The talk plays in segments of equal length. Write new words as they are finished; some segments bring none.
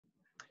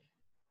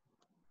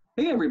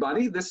Hey,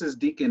 everybody. This is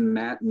Deacon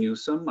Matt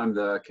Newsom. I'm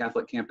the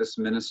Catholic campus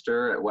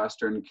minister at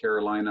Western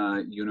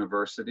Carolina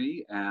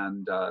University.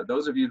 And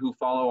those of you who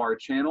follow our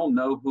channel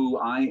know who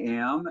I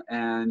am.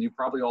 And you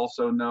probably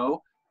also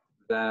know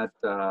that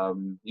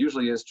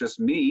usually it's just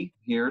me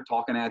here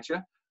talking at you.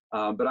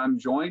 But I'm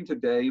joined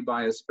today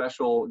by a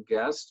special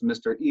guest,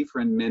 Mr.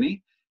 Ephraim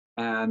Minnie.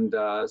 And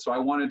so I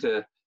wanted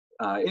to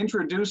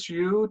introduce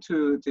you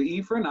to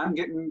Ephraim. I'm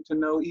getting to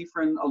know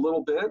Ephraim a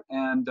little bit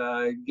and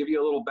give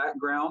you a little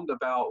background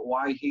about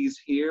why he's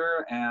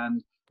here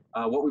and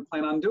what we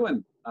plan on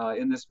doing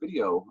in this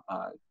video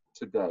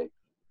today.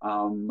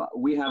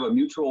 We have a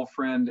mutual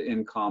friend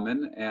in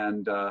common,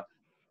 and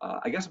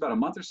I guess about a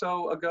month or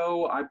so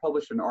ago, I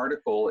published an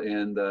article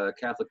in the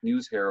Catholic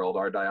News Herald,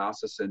 our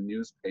diocesan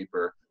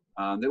newspaper,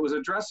 that was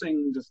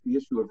addressing just the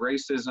issue of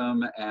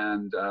racism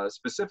and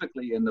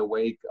specifically in the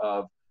wake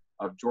of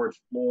George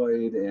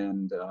Floyd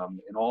and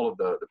all of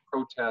the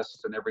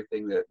protests and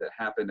everything that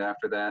happened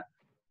after that.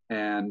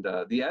 And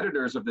the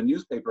editors of the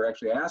newspaper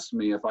actually asked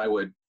me if I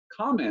would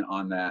comment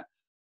on that.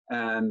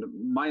 And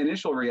my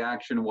initial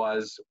reaction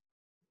was,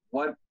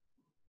 what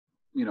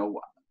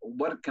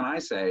can I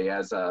say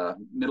as a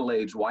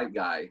middle-aged white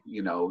guy,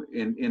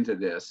 into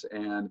this?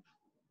 And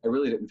I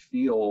really didn't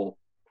feel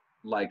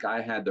like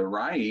I had the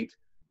right,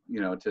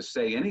 to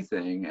say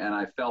anything. And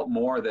I felt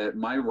more that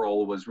my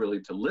role was really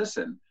to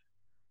listen.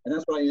 And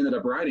that's what I ended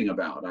up writing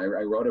about. I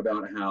wrote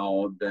about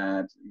how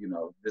that,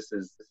 this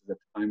is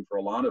a time for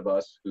a lot of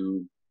us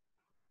who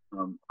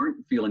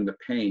aren't feeling the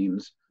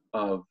pains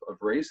of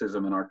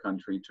racism in our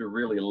country to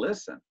really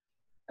listen.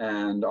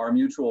 And our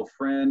mutual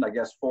friend, I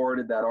guess,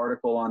 forwarded that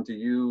article onto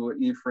you,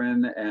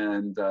 Ephraim,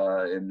 and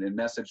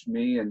messaged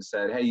me and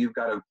said, hey, you've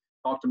got to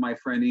talk to my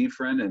friend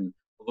Ephraim. And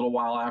a little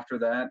while after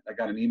that, I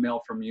got an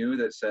email from you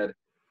that said,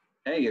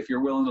 hey, if you're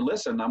willing to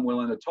listen, I'm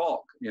willing to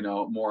talk,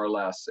 more or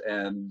less.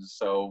 And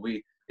so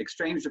we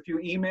exchanged a few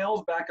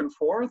emails back and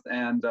forth,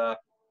 and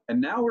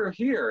now we're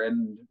here.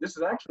 And this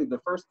is actually the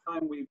first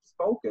time we've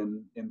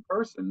spoken in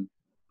person.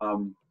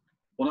 Well,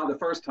 not the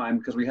first time,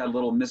 because we had a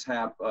little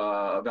mishap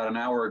about an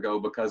hour ago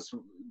because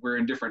we're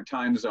in different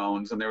time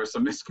zones and there was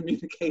some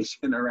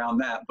miscommunication around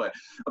that. But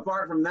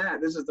apart from that,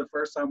 this is the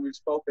first time we've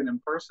spoken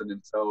in person.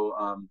 And so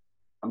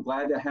I'm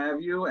glad to have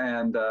you.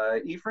 And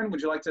Ephraim,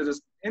 would you like to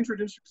just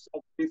introduce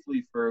yourself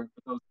briefly for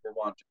those who are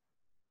watching?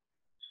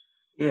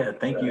 Yeah,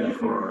 thank you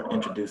for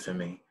introducing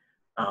me.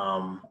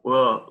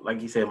 Well,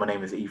 like you said, my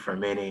name is Ephraim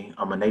Minnie.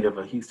 I'm a native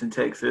of Houston,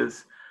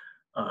 Texas.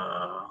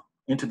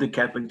 Entered the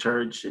Catholic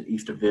Church at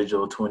Easter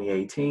Vigil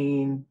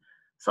 2018.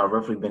 So I've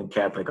roughly been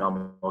Catholic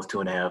almost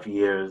 2.5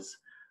 years.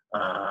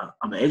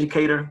 I'm an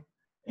educator.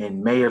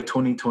 In May of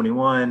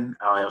 2021,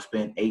 I have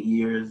spent 8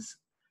 years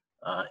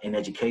in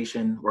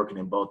education, working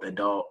in both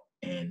adult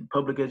and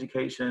public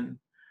education.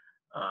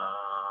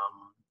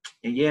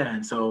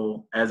 And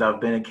so as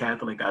I've been a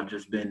Catholic, I've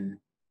just been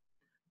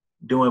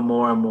doing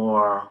more and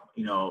more,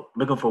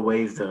 looking for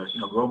ways to,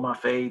 grow my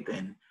faith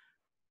and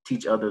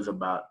teach others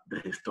about the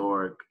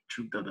historic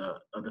truth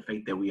of the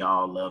faith that we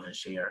all love and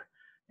share.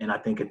 And I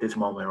think at this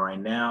moment right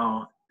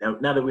now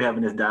that we're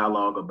having this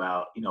dialogue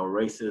about,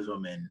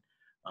 racism and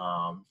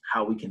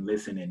how we can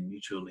listen and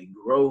mutually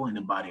grow in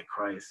the body of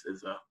Christ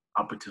is an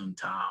opportune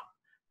time.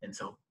 And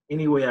so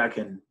any way I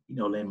can,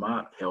 lend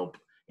my help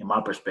in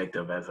my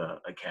perspective as a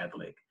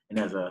Catholic and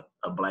as a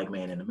Black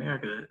man in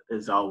America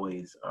is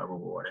always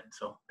rewarding.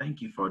 So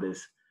thank you for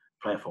this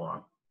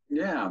platform.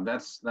 Yeah,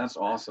 that's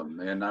awesome.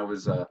 And I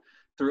was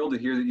thrilled to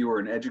hear that you were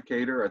an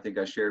educator. I think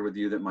I shared with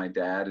you that my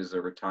dad is a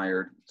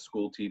retired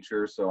school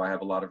teacher, so I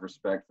have a lot of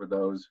respect for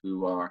those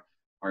who are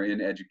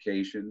in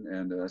education,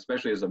 and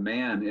especially as a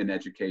man in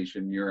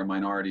education, you're a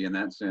minority in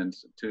that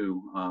sense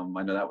too.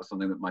 I know that was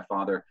something that my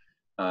father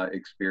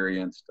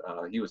experienced.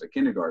 He was a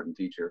kindergarten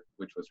teacher,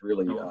 which was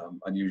really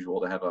unusual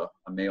to have a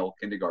male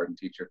kindergarten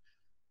teacher.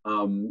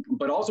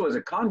 But also as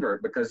a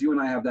convert, because you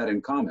and I have that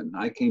in common.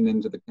 I came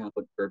into the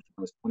Catholic Church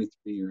when I was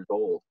 23 years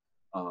old.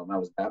 I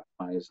was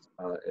baptized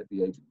at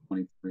the age of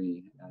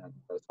 23, and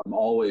so I'm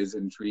always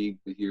intrigued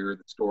to hear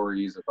the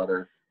stories of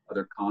other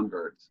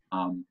converts.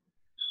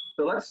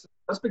 So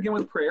let's begin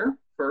with prayer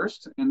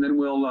first, and then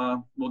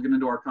we'll get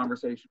into our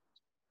conversation.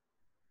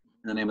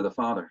 In the name of the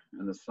Father,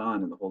 and the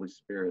Son, and the Holy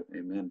Spirit,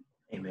 amen.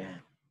 Amen.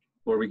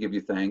 Lord, we give you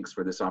thanks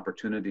for this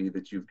opportunity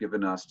that you've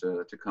given us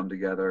to come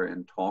together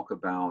and talk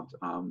about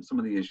some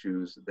of the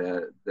issues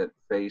that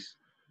face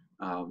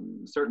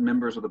certain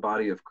members of the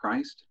body of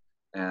Christ,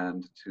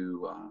 and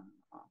to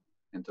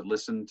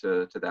listen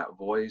to that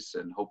voice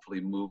and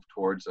hopefully move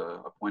towards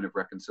a point of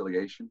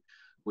reconciliation.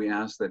 We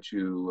ask that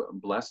you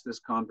bless this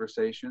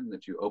conversation,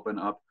 that you open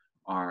up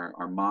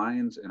our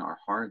minds and our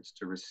hearts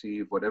to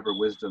receive whatever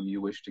wisdom you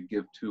wish to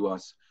give to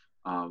us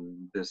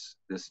this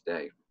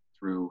day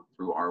through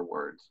our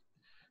words.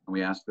 And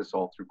we ask this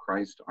all through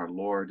Christ our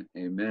Lord.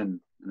 Amen.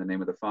 In the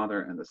name of the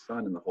Father, and the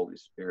Son, and the Holy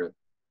Spirit.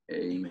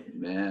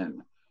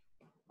 Amen.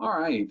 All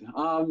right.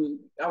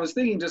 I was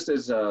thinking, just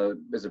as a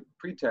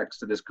pretext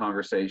to this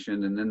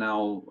conversation, and then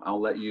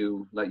I'll let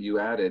you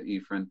add it,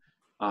 Ephraim.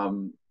 I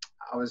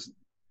was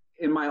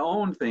in my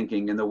own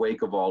thinking, in the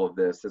wake of all of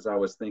this, as I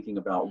was thinking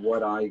about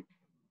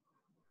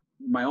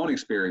my own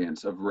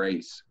experience of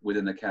race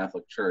within the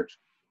Catholic Church,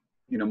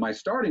 my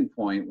starting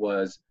point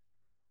was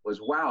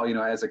wow,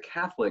 as a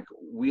Catholic,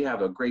 we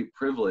have a great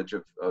privilege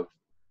of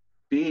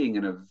being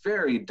in a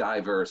very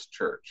diverse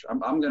church.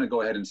 I'm going to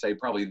go ahead and say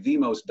probably the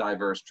most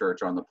diverse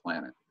church on the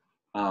planet,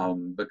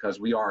 because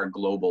we are a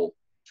global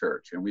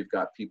church, and we've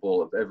got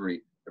people of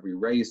every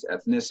race,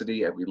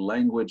 ethnicity, every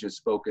language is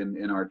spoken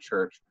in our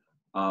church.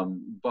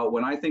 But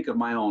when I think of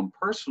my own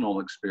personal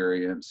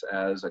experience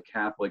as a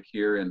Catholic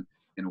here in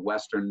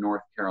Western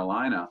North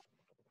Carolina,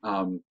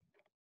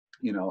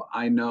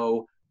 I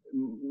know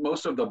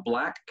most of the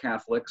Black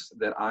Catholics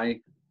that I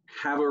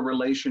have a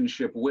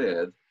relationship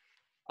with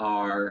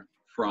are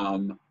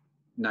from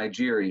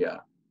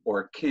Nigeria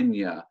or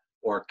Kenya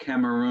or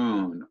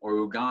Cameroon or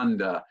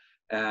Uganda.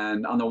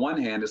 And on the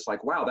one hand, it's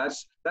like, wow,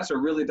 that's a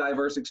really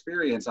diverse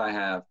experience I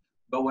have.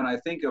 But when I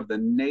think of the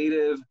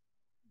native,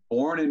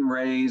 born and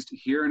raised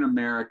here in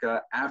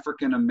America,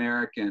 African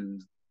American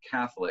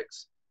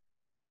Catholics,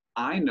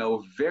 I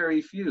know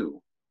very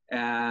few.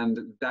 And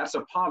that's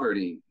a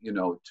poverty,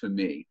 to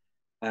me.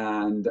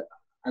 And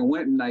I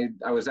went and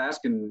I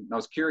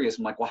was curious.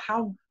 I'm like, well,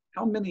 how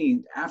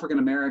many African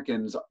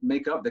Americans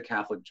make up the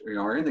Catholic,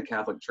 are in the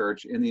Catholic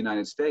Church in the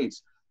United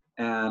States?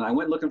 And I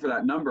went looking for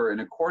that number. And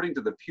according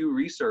to the Pew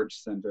Research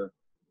Center,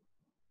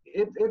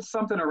 it's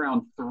something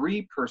around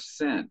 3%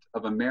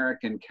 of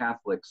American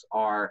Catholics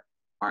are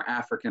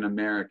African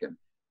American.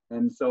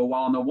 And so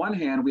while on the one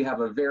hand, we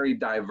have a very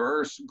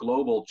diverse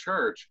global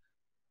church,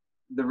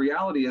 the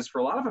reality is for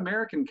a lot of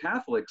American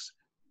Catholics,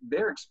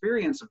 their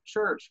experience of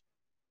church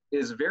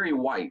is very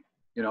white,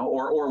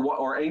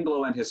 or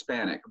Anglo and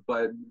Hispanic,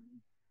 but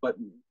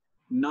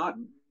not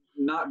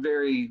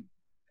very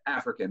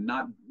African,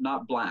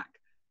 not Black.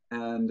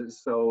 And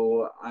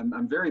so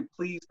I'm very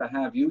pleased to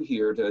have you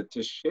here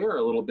to share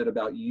a little bit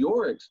about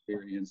your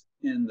experience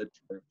in the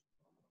church.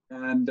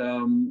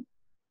 And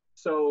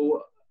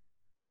so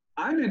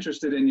I'm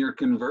interested in your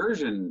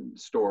conversion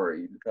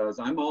story, because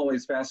I'm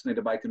always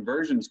fascinated by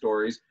conversion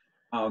stories.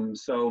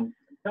 So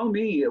tell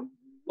me,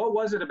 what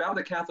was it about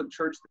the Catholic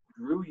Church that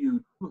drew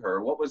you to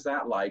her? What was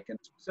that like? And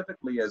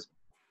specifically as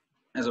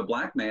a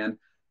Black man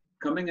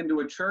coming into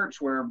a church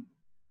where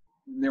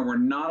there were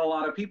not a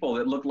lot of people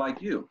that looked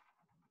like you.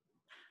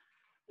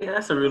 Yeah,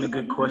 that's a really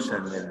good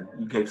question, and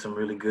you gave some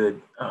really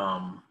good,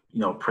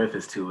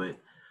 preface to it.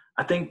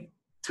 I think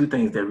two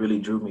things that really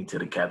drew me to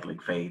the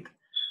Catholic faith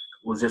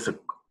was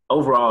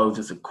overall, it was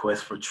just a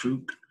quest for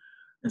truth.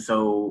 And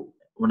so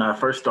when I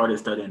first started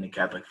studying the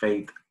Catholic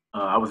faith,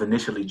 I was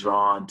initially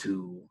drawn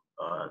to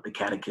the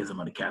Catechism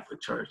of the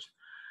Catholic Church.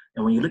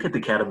 And when you look at the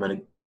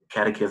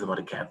Catechism of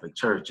the Catholic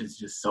Church, it's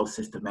just so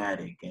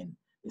systematic, and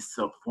it's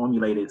so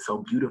formulated so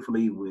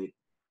beautifully,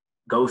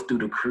 goes through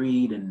the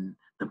creed and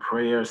the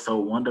prayer so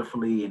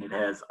wonderfully, and it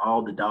has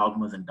all the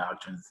dogmas and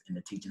doctrines and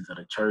the teachings of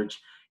the church,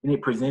 and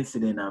it presents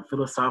it in a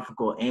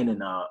philosophical and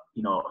in a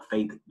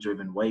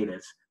faith-driven way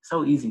that's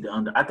so easy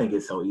to I think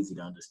it's so easy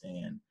to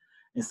understand.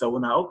 And so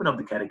when I opened up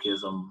the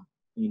Catechism,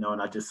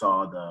 and I just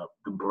saw the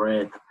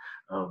breadth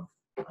of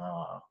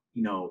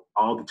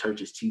all the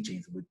church's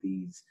teachings with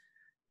these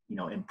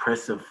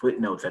impressive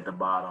footnotes at the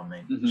bottom,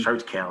 and Mm-hmm.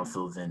 church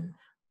councils and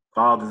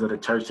fathers of the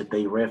church that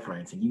they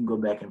reference, and you can go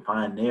back and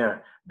find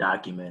their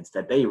documents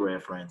that they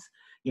reference.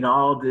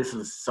 All this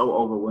is so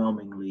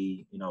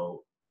overwhelmingly,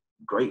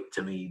 great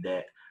to me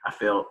that I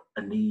felt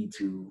a need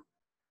to,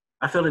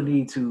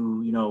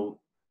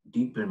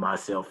 deepen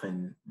myself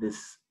in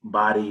this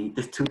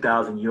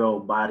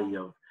 2,000-year-old body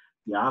of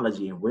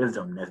theology and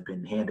wisdom that's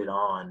been handed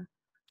on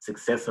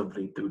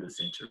successively through the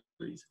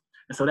centuries.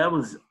 And so that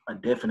was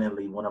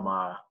definitely one of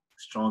my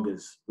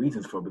strongest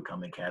reasons for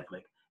becoming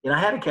Catholic. And I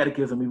had a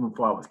catechism even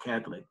before I was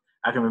Catholic.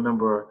 I can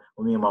remember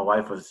when me and my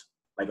wife was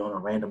like on a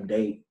random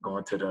date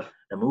going to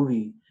the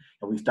movie,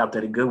 and we stopped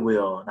at a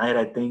Goodwill, and I had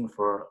that thing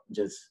for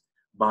just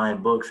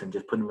buying books and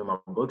just putting them in my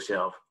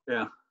bookshelf.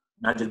 Yeah.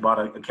 And I just bought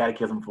a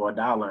catechism for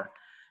 $1.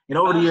 And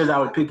over the years I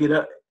would pick it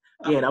up.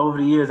 Yeah, and over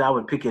the years I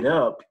would pick it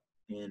up,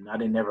 and I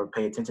didn't ever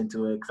pay attention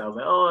to it because I was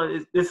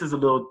like, this is a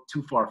little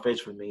too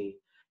far-fetched for me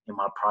in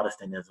my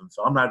Protestantism.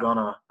 So I'm not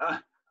gonna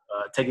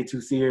take it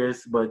too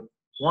serious. But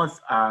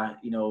once I,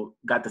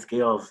 got the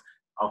scales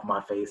off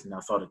my face and I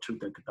saw the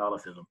truth of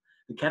Catholicism,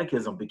 the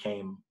Catechism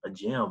became a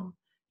gem,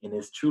 and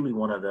it's truly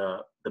one of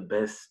the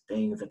best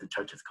things that the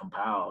church has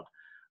compiled.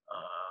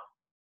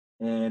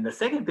 And the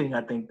second thing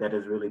I think that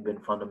has really been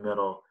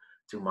fundamental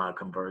to my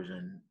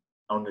conversion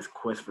on this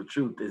quest for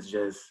truth is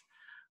just,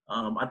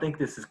 I think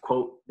this is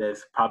quote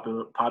that's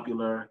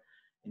popular,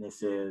 and it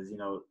says,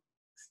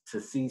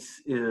 to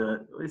cease,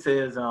 it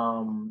says,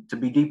 to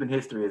be deep in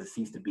history is to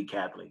cease to be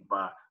Catholic,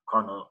 by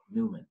Cardinal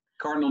Newman.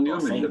 Cardinal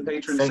Newman, the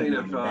patron saint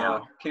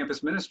of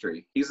campus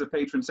ministry. He's the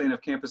patron saint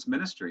of campus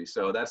ministry.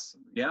 So that's,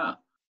 yeah.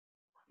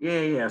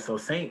 Yeah. So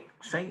Saint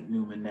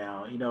Newman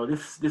now,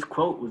 this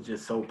quote was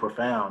just so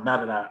profound.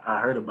 Now that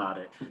I heard about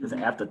it, it's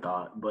an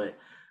afterthought. But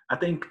I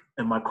think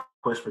in my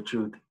quest for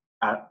truth,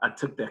 I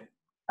took that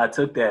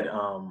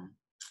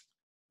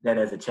that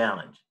as a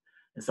challenge.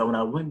 And so when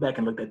I went back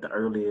and looked at the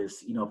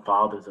earliest,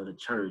 fathers of the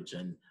church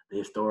and the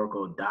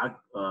historical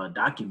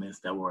documents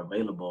that were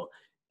available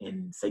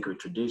in sacred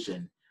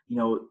tradition,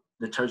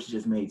 the church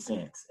just made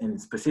sense. And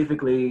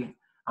specifically,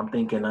 I'm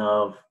thinking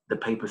of the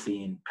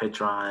papacy and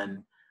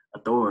Petrine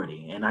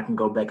authority. And I can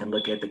go back and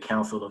look at the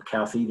Council of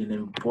Chalcedon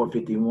in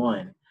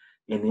 451.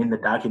 And in the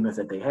documents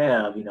that they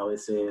have, it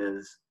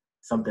says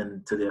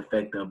something to the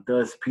effect of,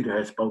 thus Peter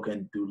has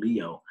spoken through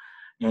Leo.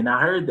 And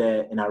I heard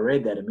that and I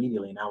read that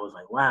immediately. And I was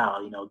like,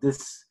 wow,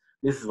 this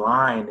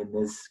line in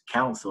this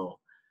council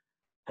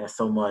has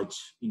so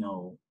much,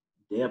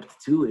 depth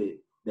to it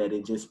that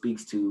it just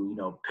speaks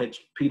to,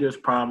 Peter's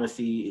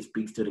primacy. It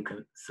speaks to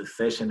the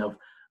succession of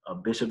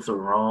bishops of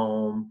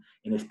Rome.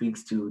 And it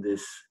speaks to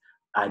this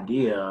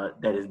idea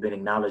that has been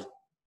acknowledged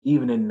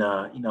even in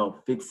the,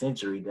 5th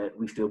century, that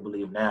we still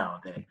believe now,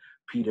 that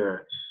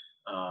Peter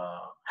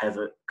has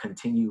a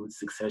continued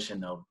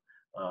succession of,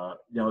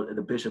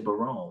 the Bishop of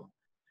Rome.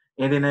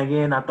 And then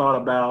again, I thought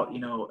about,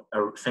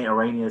 St.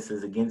 Irenaeus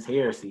is against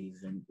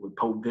heresies, and with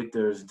Pope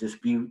Victor's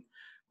dispute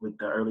with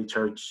the early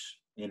church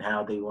and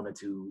how they wanted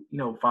to,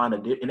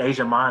 in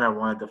Asia Minor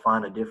wanted to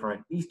find a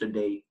different Easter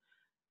date.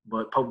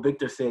 But Pope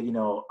Victor said,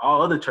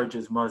 all other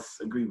churches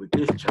must agree with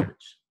this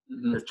church,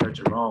 this Church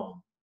of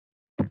Rome.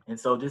 And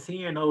so just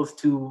hearing those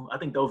two, I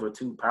think those were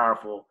two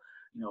powerful,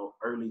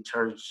 early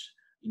church,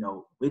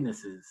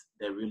 witnesses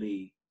that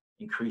really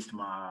increased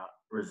my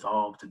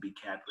resolve to be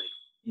Catholic.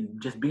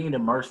 And just being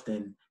immersed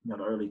in, the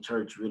early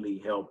church really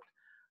helped,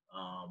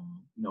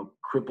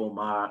 cripple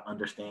my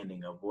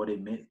understanding of what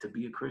it meant to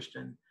be a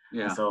Christian.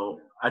 Yeah. And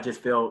so I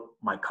just felt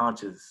my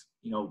conscience,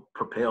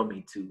 propel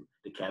me to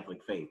the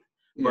Catholic faith.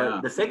 Yeah.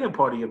 But the second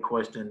part of your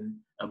question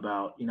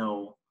about,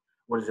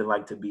 what is it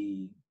like to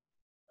be,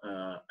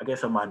 I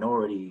guess, a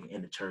minority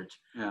in the church?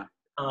 Yeah.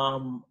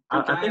 Can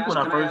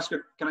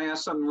I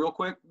ask something real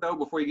quick though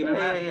before you get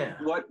into that? Yeah.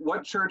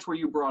 What church were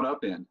you brought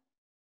up in?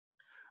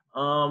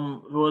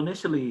 Well,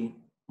 initially,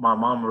 my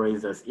mom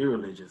raised us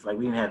irreligious. Like,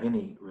 we didn't have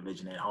any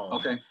religion at home.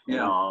 Okay. Yeah.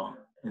 At all.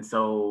 And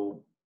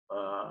so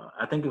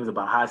I think it was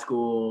about high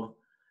school.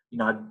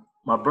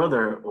 My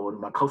brother, or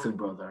my closest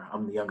brother,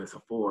 I'm the youngest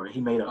of 4. He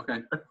made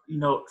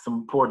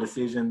some poor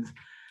decisions.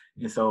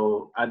 And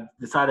so I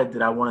decided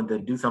that I wanted to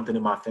do something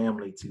in my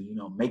family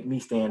to, make me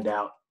stand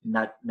out,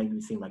 not make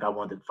me seem like I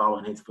wanted to follow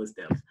in his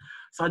footsteps.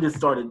 So I just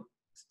started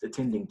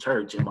attending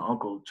church, and my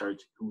uncle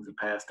church, who's a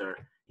pastor.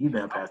 He's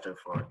been a pastor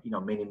for,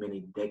 many,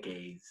 many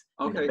decades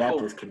in the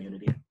Baptist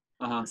community.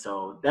 Uh-huh.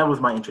 So that was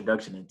my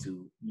introduction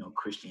into,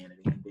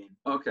 Christianity. And then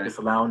just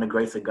allowing the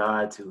grace of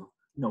God to,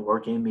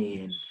 work in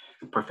me and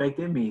perfect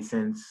in me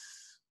since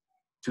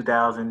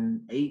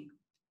 2008.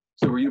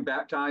 So were you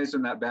baptized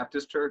in that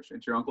Baptist church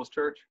at your uncle's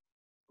church?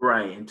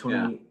 Right. In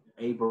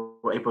April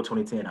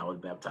 2010, I was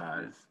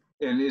baptized.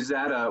 And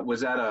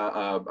was that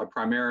a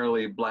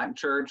primarily Black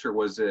church, or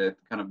was it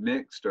kind of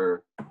mixed,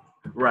 or?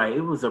 Right.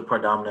 It was a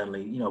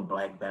predominantly,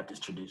 Black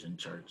Baptist tradition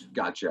church.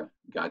 Gotcha.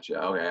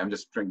 Okay. I'm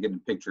just trying to get a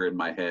picture in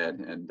my head.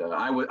 And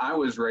I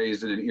was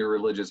raised in an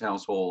irreligious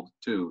household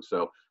too.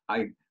 So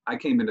I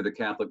came into the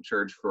Catholic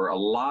Church for a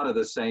lot of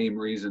the same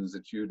reasons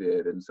that you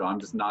did. And so I'm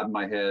just nodding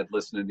my head,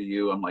 listening to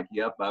you. I'm like,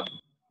 yep, I've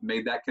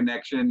made that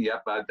connection.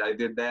 Yep, I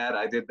did that.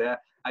 I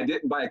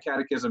didn't buy a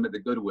catechism at the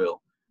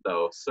Goodwill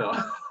though. So,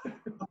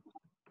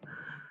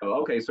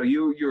 okay. So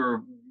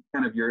you're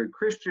kind of your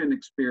Christian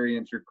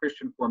experience, your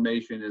Christian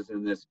formation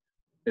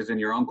is in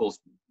your uncle's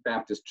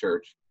Baptist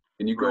church,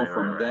 and you go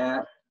from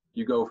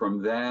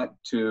that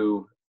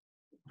to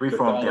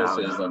Reformed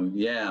Catholicism.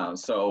 Yeah.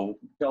 So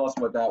tell us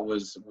what that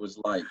was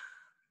like.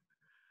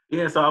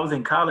 Yeah. So I was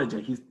in college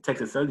at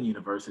Texas Southern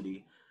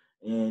University,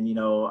 and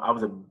I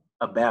was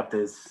a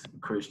Baptist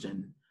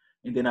Christian,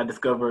 and then I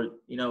discovered,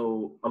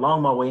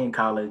 along my way in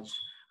college,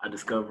 I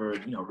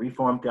discovered,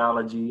 Reformed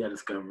theology. I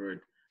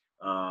discovered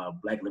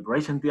Black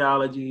Liberation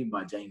Theology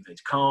by James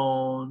H.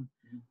 Cone.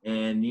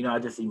 And, I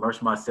just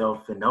immersed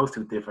myself in those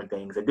two different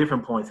things at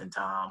different points in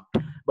time.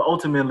 But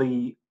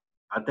ultimately,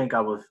 I think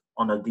I was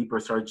on a deeper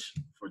search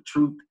for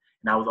truth.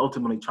 And I was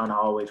ultimately trying to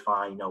always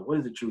find, what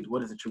is the truth?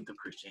 What is the truth of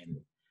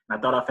Christianity? And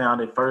I thought I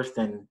found it first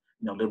in,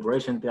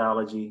 liberation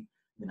theology.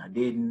 Then I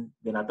didn't.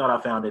 Then I thought I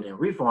found it in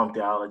Reformed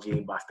theology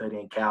by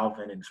studying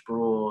Calvin and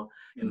Sproul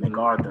and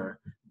MacArthur,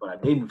 but I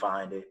didn't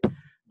find it.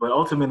 But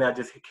ultimately, I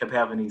just kept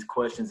having these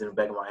questions in the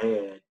back of my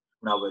head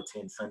when I would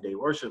attend Sunday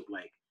worship.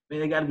 Like, man,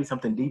 there got to be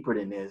something deeper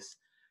than this.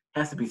 It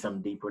has to be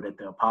something deeper that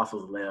the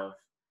apostles left.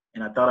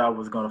 And I thought I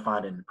was going to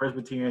find it in the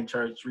Presbyterian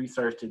church.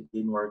 Researched it,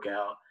 didn't work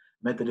out.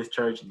 Methodist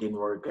church, didn't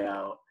work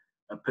out.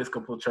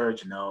 Episcopal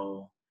church,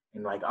 no.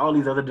 And like all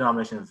these other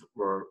denominations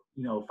were,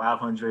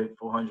 500,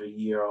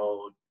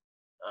 400-year-old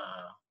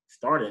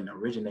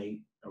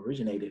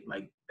originated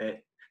like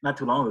that not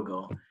too long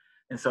ago.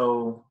 And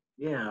so,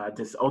 yeah, I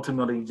just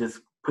ultimately just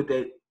put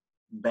that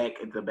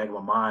back at the back of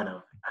my mind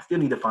of, I still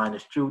need to find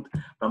this truth,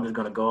 but I'm just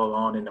going to go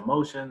along in the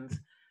motions.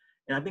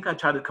 And I think I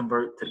tried to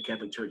convert to the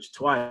Catholic Church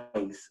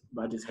twice,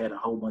 but I just had a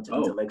whole bunch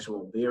of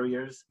intellectual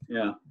barriers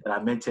Yeah. that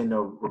I mentioned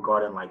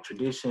regarding like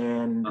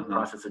tradition, the Uh-huh.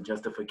 process of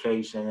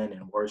justification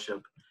and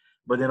worship.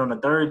 But then on the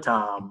third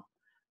time,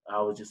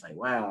 I was just like,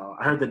 wow,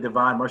 I heard the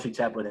Divine Mercy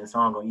Chaplet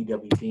song on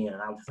EWTN,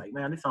 and I was just like,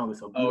 man, this song is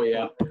so beautiful. Oh,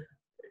 yeah.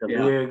 The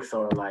lyrics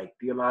are like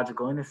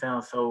theological, and it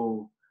sounds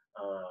so,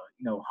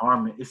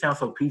 harmony. It sounds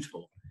so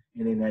peaceful.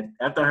 And then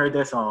after I heard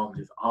that song,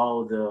 just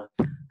all the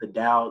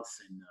doubts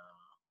and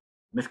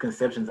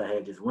misconceptions I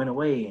had just went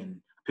away, and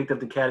I picked up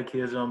the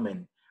catechism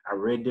and I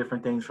read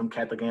different things from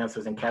Catholic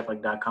Answers and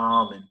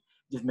Catholic.com, and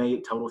just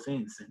made total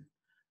sense. And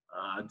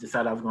I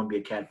decided I was going to be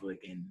a Catholic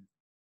in,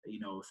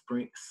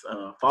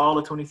 fall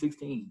of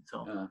 2016.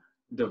 So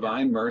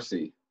Divine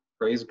Mercy.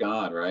 Praise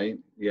God, right?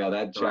 Yeah,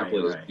 that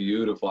chaplet is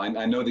beautiful.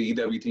 I know the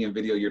EWTN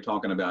video you're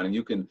talking about, and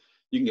you can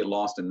get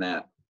lost in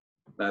that.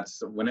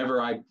 That's whenever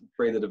I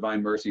pray the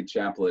Divine Mercy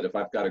Chaplet, if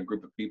I've got a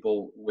group of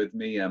people with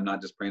me, I'm not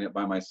just praying it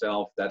by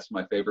myself. That's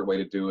my favorite way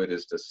to do it,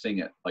 is to sing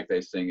it like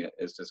they sing it.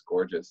 It's just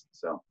gorgeous.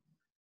 So,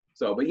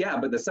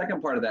 but the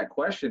second part of that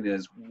question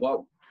is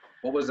what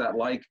was that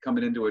like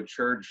coming into a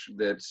church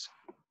that's,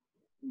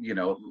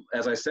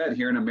 as I said,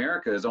 here in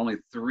America is only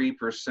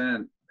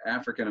 3%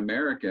 African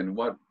American.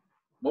 What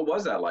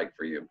was that like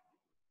for you?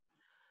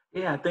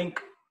 Yeah, I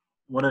think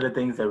one of the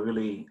things that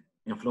really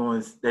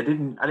influenced I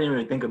didn't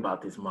really think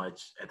about this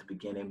much at the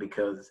beginning,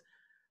 because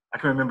I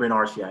can remember in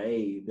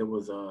RCIA there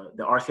was the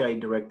RCIA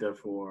director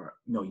for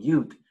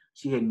youth.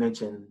 She had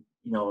mentioned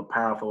a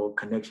powerful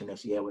connection that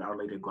she had with Our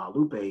Lady of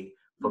Guadalupe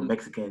for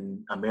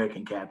Mexican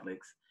American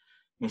Catholics,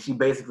 and she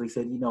basically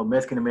said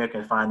Mexican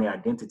Americans find their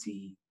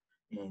identity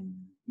in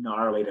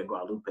Our Lady of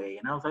Guadalupe,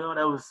 and I was like,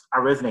 I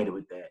resonated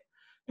with that.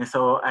 And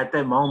so at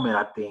that moment,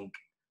 I think,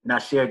 and I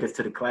shared this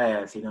to the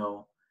class,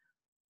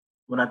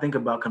 when I think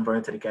about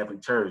converting to the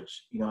Catholic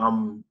Church,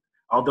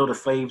 although the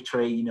slave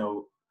trade,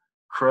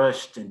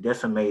 crushed and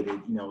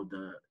decimated,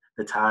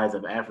 the ties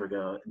of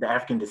Africa, the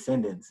African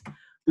descendants,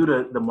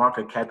 through the mark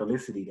of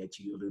Catholicity that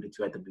you alluded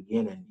to at the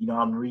beginning,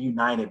 I'm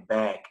reunited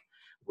back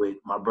with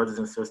my brothers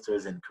and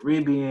sisters in the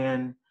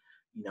Caribbean,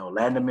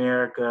 Latin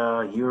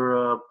America,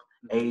 Europe,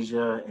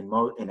 Asia, and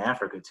in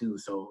Africa too.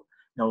 So,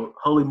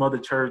 Holy Mother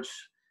Church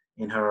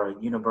in her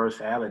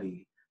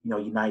universality,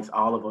 unites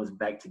all of us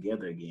back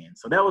together again.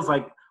 So that was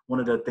like one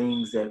of the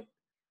things that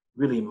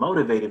really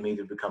motivated me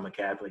to become a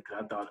Catholic.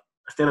 I thought,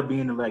 instead of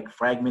being like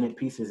fragmented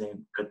pieces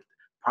in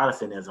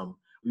Protestantism,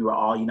 we were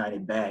all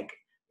united back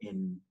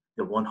in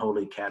the one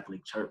holy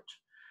Catholic Church.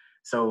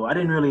 So I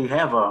didn't really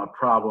have a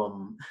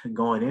problem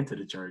going into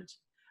the church.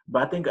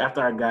 But I think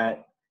after I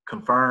got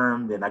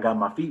confirmed and I got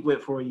my feet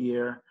wet for a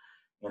year,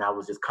 and I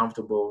was just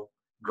comfortable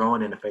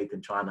growing in the faith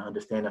and trying to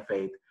understand the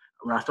faith,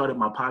 when I started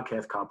my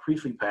podcast called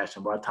Priestly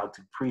Passion, where I talked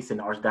to priests in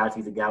the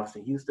Archdiocese of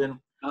Galveston, Houston,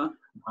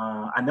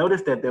 I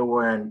noticed that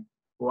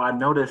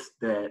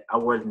I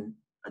wasn't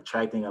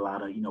attracting a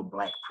lot of,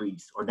 Black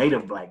priests or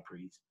native Black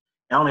priests.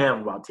 I only have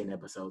about 10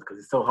 episodes because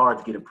it's so hard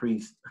to get a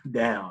priest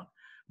down.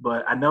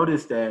 But I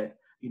noticed that,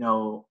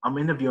 I'm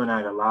interviewing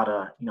like a lot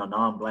of,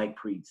 non-Black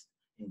priests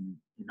in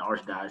the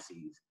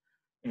Archdiocese.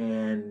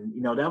 And,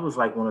 that was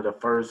like one of the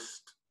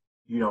first,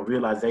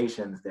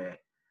 realizations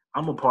that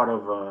I'm a part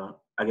of, a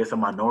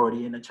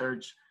minority in the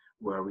church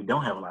where we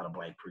don't have a lot of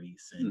Black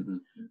priests. And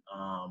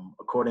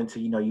according to,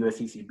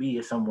 USCCB,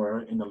 it's somewhere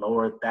in the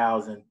lower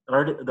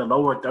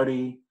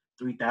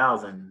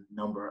 33,000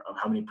 number of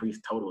how many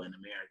priests total in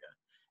America.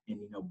 And,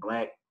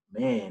 Black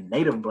men,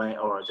 native Black,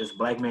 or just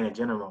Black men in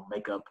general,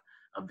 make up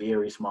a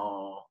very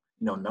small,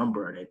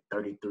 number at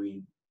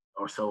 33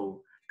 or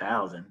so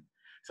thousand.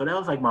 So that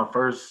was like my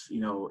first,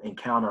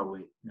 encounter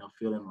with,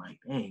 feeling like,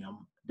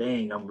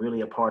 I'm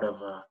really a part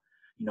of a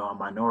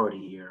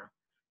minority here,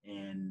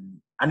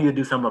 and I need to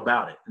do something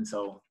about it. And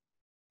so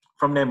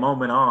from that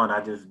moment on, I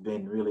just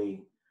been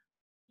really,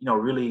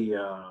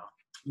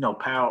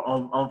 power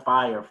on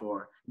fire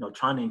for,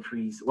 trying to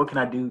increase, what can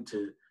I do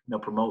to,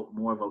 promote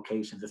more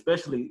vocations,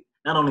 especially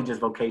not only just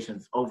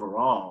vocations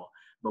overall,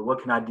 but what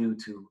can I do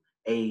to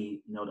aid,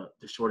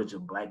 the shortage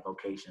of Black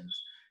vocations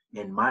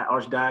in my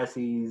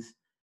archdiocese.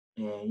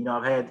 And,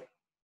 I've had,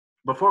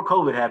 before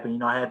COVID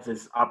happened, I had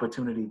this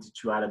opportunity to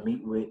try to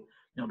meet with,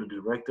 the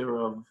director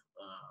of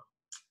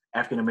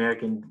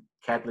African-American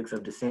Catholics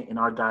of descent in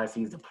our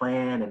diocese to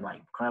plan and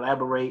like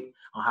collaborate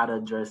on how to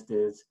address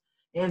this,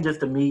 and just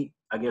to meet,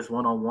 I guess,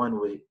 one-on-one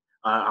with,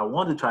 I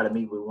wanted to try to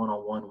meet with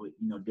one-on-one with,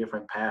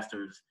 different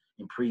pastors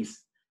and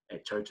priests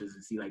at churches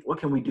and see like, what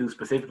can we do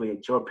specifically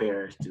at your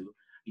parish to,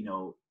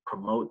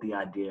 promote the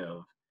idea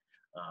of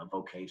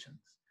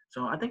vocations.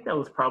 So I think that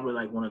was probably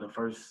like one of the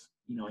first,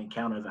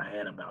 encounters I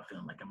had about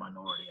feeling like a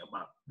minority,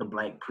 about the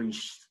Black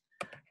priests,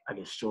 I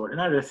guess, short, and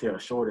not necessarily a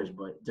shortage,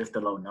 but just a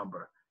low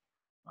number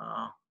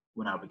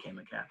when I became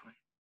a Catholic.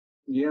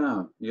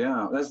 Yeah.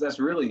 That's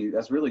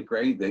really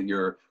great that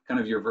your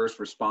first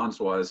response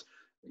was,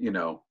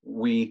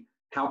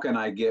 how can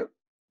I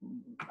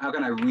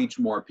reach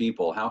more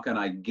people? How can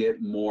I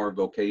get more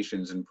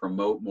vocations and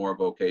promote more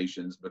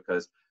vocations?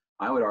 Because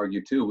I would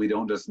argue too, we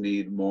don't just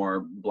need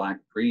more Black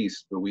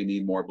priests, but we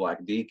need more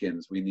Black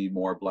deacons. We need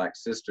more Black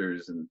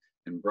sisters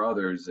and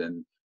brothers,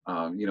 and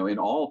you know, in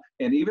all,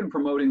 and even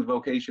promoting the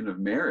vocation of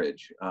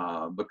marriage,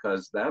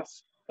 because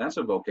that's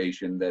a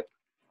vocation that,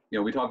 you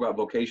know, we talk about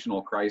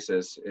vocational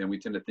crisis, and we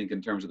tend to think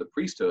in terms of the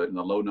priesthood and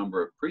the low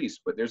number of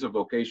priests, but there's a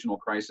vocational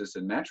crisis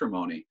in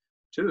matrimony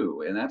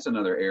too, and that's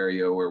another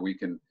area where we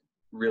can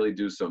really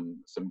do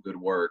some good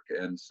work.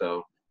 And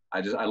so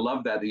I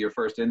love that your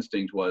first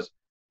instinct was,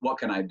 what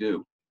can I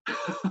do?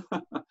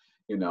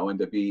 You know, and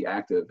to be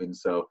active. And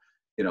so,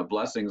 you know,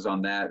 blessings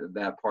on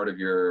that part of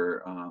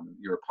your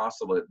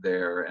apostolate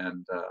there,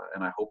 and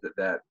I hope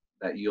that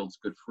yields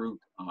good fruit,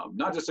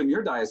 not just in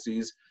your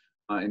diocese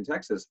in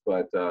Texas,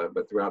 but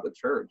throughout the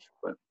church.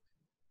 But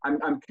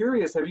I'm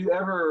curious, have you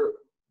ever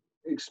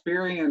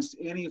experienced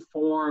any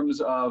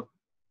forms of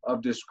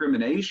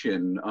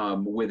discrimination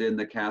within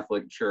the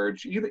Catholic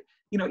Church,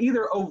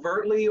 either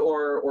overtly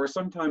or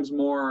sometimes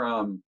more,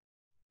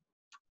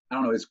 I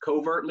don't know, is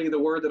covertly the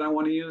word that I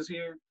want to use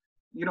here?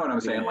 You know what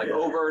I'm saying? Yeah. Like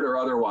overt or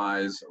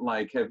otherwise.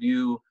 Like, have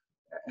you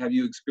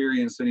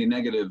experienced any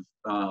negative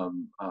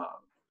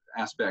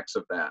aspects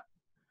of that?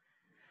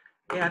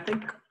 Yeah, I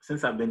think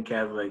since I've been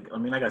Catholic, I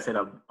mean, like I said,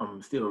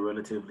 I'm still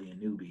relatively a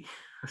newbie.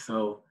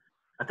 So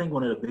I think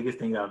one of the biggest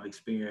things I've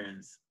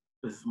experienced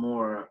is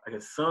more, I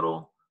guess,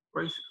 subtle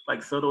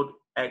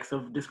acts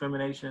of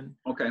discrimination.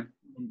 Okay.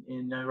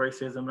 In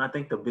racism. And I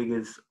think the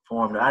biggest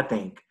form that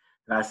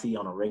I see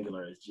on a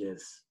regular is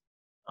just,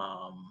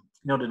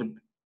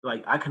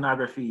 like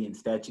iconography and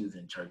statues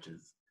in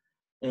churches.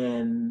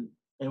 And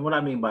what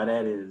I mean by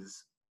that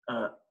is,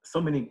 so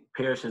many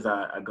parishes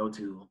I go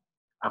to,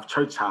 I've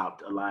church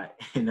hopped a lot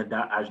in the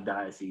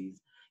archdiocese,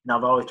 and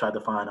I've always tried to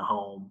find a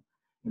home.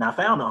 And I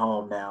found a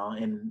home now.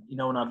 And, you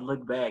know, when I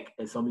look back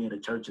at so many of the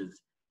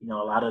churches, you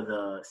know, a lot of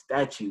the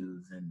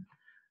statues and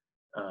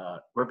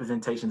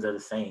representations of the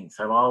saints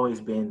have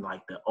always been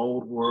like the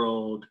old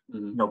world,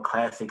 you know,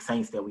 classic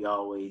saints that we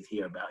always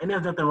hear about. And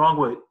there's nothing wrong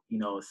with, you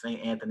know,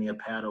 Saint Anthony of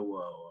Padua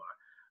or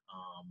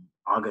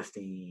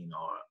Augustine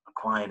or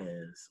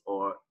Aquinas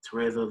or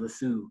Teresa of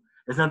Lisieux.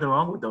 There's nothing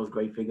wrong with those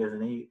great figures,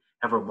 and they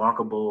have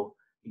remarkable,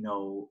 you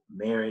know,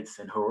 merits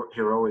and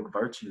heroic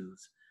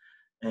virtues.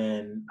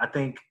 And I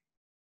think,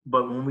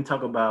 but when we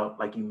talk about,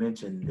 like you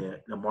mentioned,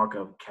 the mark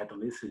of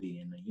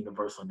Catholicity and the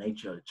universal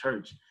nature of the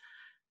church,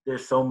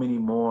 there's so many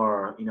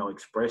more, you know,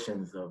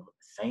 expressions of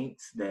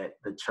saints that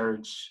the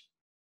church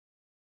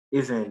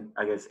isn't,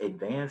 I guess,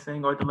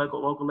 advancing, or at the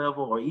local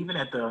level, or even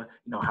at the,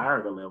 you know,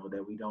 hierarchical level,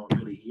 that we don't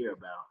really hear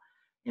about.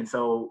 And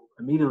so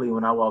immediately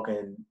when I walk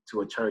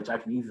into a church, I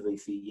can easily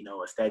see, you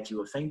know, a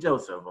statue of Saint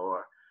Joseph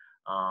or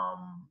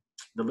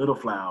the Little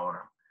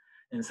Flower.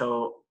 And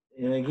so,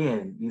 and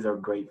again, these are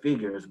great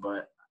figures,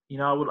 but, you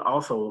know, I would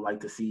also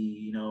like to see,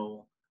 you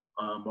know,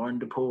 Martin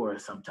de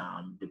Porres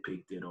sometime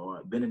depicted,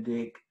 or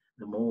Benedict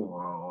the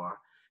Moor, or,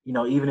 you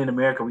know, even in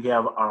America, we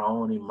have our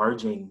own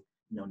emerging,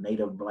 you know,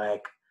 Native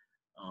Black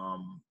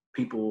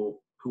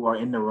people who are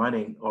in the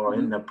running or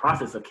in the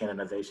process of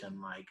canonization,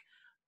 like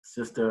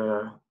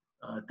Sister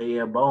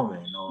Thea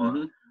Bowman,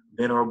 or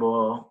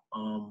Venerable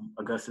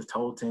Augustus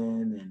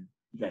Tolton, and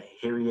you got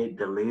Harriet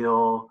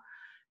DeLille,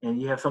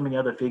 and you have so many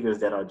other figures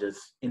that are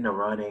just in the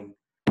running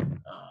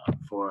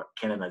for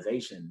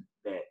canonization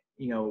that,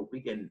 you know,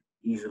 we can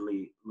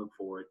easily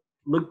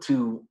look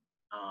to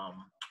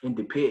and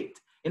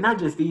depict. And not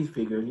just these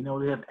figures, you know,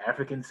 we have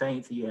African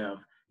saints, you have,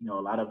 you know, a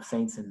lot of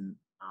saints in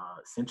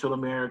Central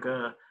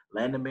America,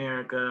 Latin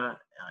America,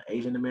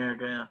 Asian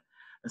America.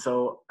 And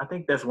so I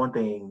think that's one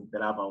thing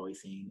that I've always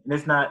seen. And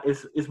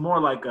it's more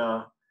like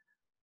I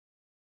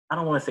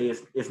don't want to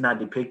say it's not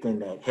depicting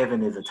that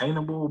heaven is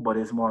attainable, but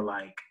it's more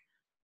like,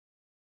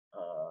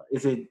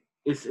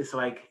 it's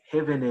like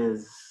heaven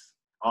is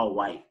all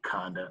white,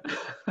 kinda.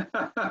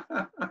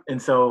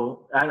 And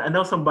so I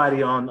know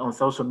somebody on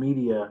social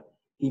media,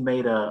 he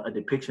made a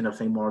depiction of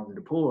Saint Martin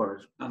de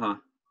Porres.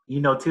 You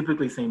know,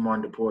 typically Saint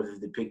Martin de Porres is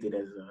depicted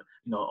as a,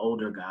 you know,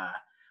 older guy,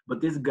 but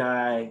this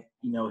guy,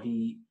 you know,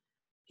 he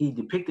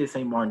depicted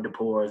Saint Martin de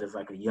Porres as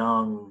like a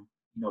young,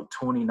 you know,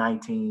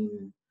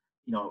 2019,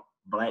 you know,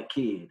 Black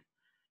kid.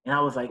 And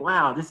I was like,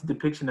 wow, this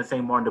depiction of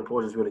Saint Martin de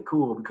Porres is really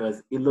cool,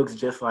 because it looks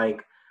just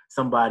like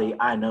somebody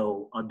I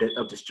know up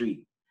the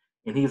street.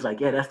 And he's like,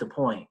 yeah, that's the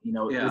point. You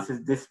know,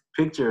 this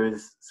picture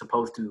is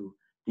supposed to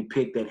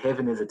depict that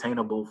heaven is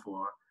attainable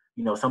for,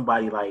 you know,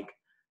 somebody like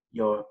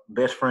your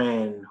best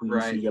friend who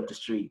you see up the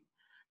street.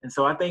 And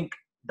so I think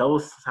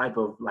those type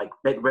of, like,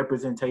 that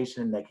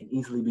representation that can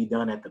easily be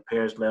done at the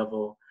parish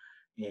level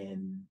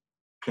and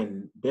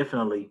can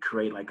definitely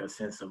create like a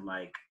sense of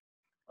like,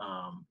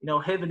 you know,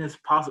 heaven is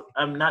possible.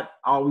 I'm not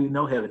all we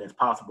know heaven is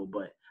possible,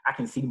 but I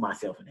can see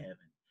myself in heaven,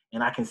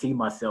 and I can see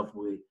myself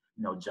with,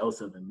 you know,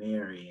 Joseph and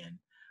Mary and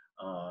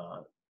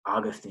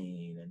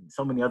Augustine and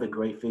so many other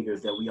great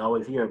figures that we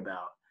always hear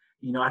about.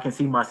 You know, I can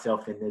see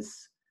myself in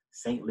this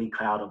saintly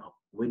cloud of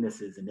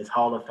witnesses in this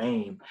hall of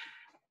fame,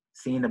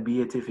 seeing a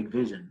beatific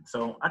vision.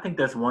 So I think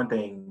that's one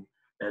thing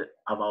that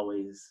I've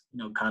always,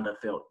 kind of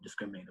felt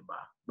discriminated by,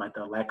 like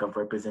the lack of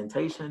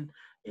representation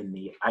in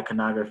the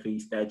iconography,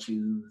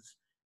 statues,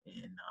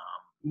 and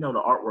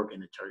the artwork in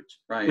the church.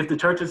 Right. If the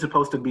church is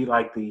supposed to be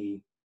like they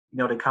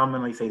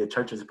commonly say the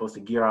church is supposed to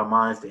gear our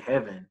minds to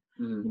heaven.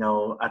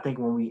 I think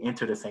when we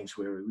enter the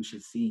sanctuary, we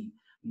should see,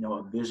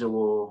 a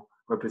visual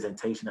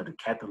representation of the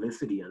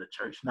Catholicity of the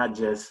church, not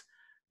just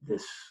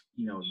this,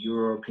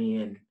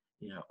 European,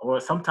 or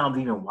sometimes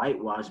even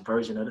whitewashed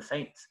version of the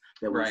saints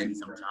that we see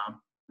sometimes.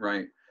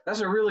 Right.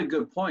 That's a really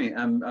good point.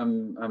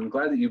 I'm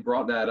glad that you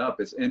brought that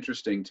up. It's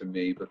interesting to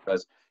me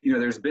because,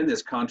 there's been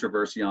this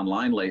controversy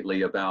online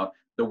lately about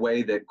the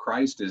way that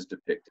Christ is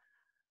depicted,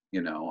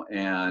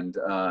 and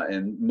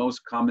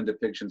most common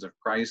depictions of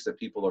Christ that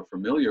people are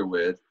familiar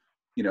with,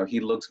 he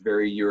looks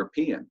very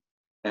European.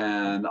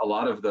 And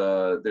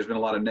there's been a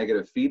lot of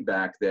negative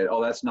feedback that,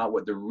 oh, that's not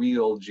what the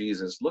real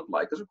Jesus looked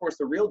like. Because of course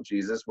the real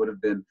Jesus would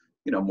have been,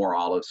 more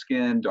olive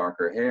skin,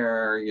 darker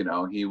hair,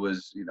 he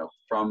was, he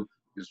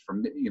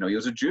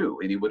was a Jew,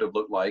 and he would have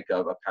looked like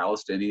a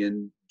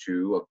Palestinian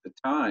Jew of the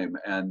time.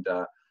 And,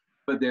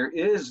 but there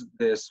is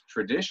this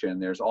tradition,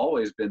 there's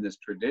always been this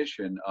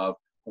tradition of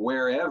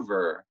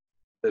wherever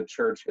the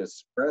church has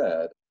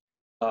spread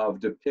of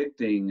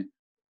depicting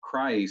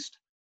Christ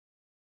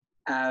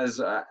as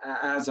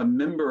a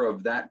member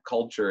of that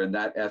culture and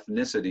that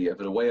ethnicity, of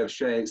a way of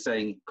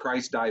saying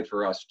Christ died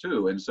for us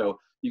too. And so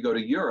you go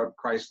to Europe,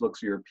 Christ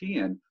looks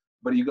European,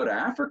 but you go to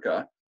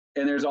Africa,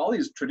 and there's all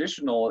these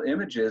traditional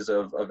images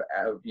of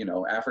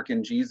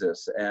African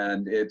Jesus,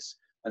 and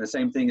the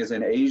same thing is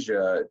in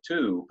Asia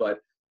too. But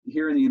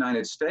here in the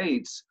United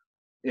States,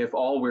 if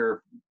all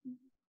we're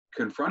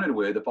confronted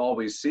with, if all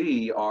we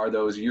see are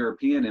those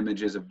European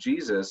images of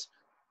Jesus,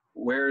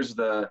 where's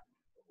the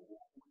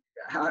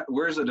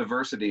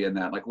diversity in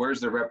that? Like, where's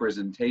the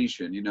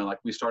representation? Like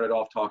we started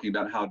off talking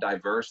about how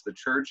diverse the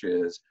church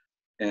is,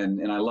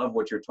 and I love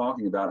what you're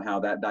talking about,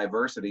 how that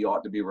diversity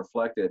ought to be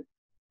reflected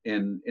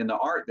in the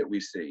art that we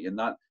see, and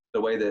not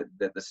the way that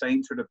the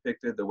saints are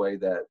depicted, the way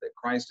that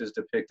Christ is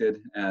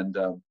depicted. And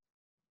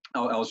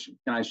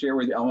can I share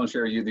with you? I want to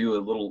share with you a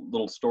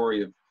little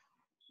story of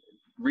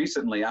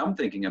recently. I'm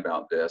thinking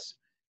about this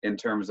in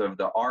terms of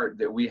the art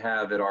that we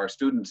have at our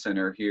student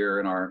center here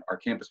in our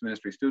campus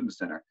ministry student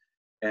center.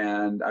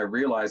 And I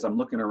realized I'm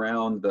looking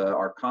around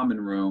our common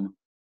room,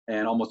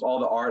 and almost all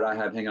the art I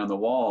have hanging on the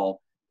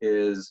wall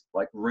is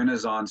like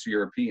Renaissance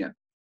European.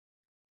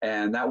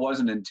 And that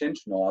wasn't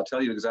intentional. I'll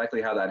tell you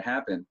exactly how that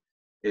happened.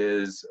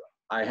 Is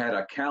I had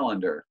a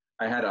calendar.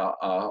 I had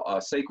a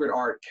sacred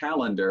art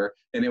calendar,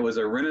 and it was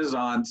a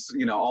Renaissance,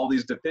 all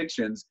these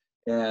depictions.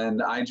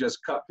 And I just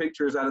cut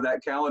pictures out of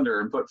that calendar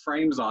and put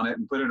frames on it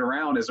and put it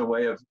around as a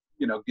way of,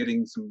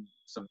 getting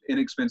some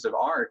inexpensive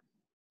art.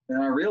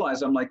 And I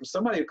realized, I'm like, if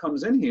somebody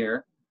comes in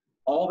here,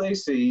 all they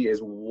see is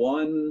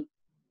one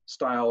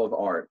style of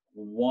art,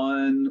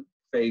 one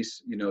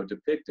face,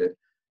 depicted.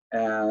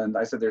 And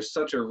I said, there's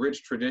such a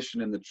rich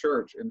tradition in the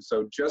church. And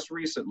so just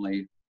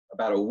recently,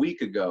 about a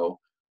week ago,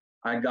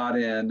 I got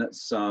in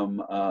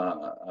some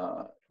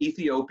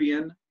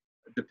Ethiopian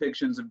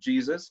depictions of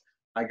Jesus.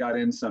 I got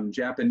in some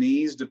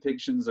Japanese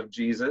depictions of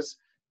Jesus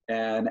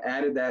and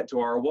added that to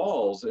our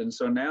walls. And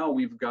so now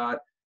we've got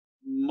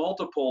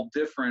multiple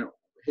different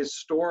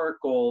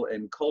historical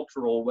and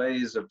cultural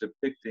ways of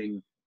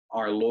depicting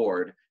our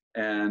Lord.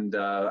 And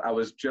I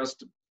was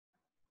just,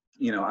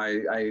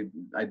 I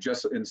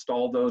just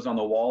installed those on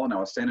the wall, and I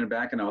was standing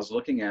back and I was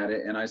looking at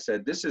it, and I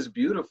said, this is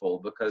beautiful,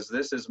 because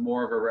this is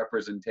more of a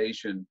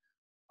representation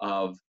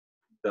of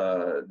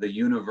the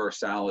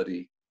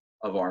universality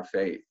of our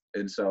faith.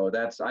 And so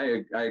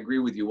I agree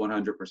with you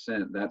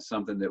 100%. That's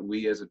something that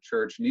we as a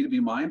church need to be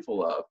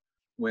mindful of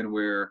when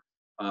we're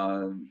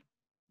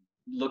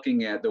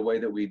looking at the way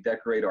that we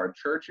decorate our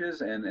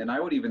churches, and I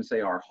would even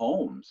say our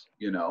homes,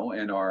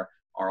 and our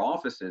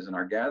offices and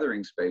our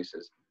gathering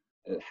spaces.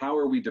 How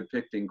are we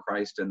depicting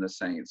Christ and the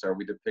saints? Are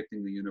we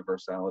depicting the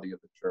universality of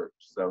the church?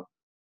 So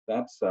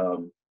that's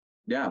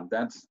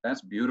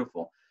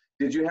beautiful.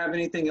 Did you have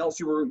anything else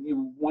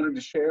you wanted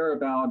to share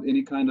about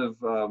any kind of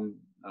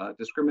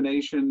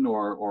discrimination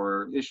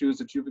or issues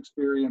that you've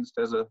experienced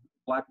as a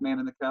Black man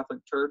in the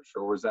Catholic Church,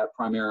 or was that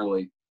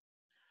primarily?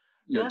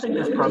 I think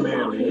that's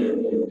primarily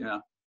it.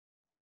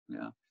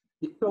 Yeah.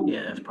 So,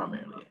 yeah, that's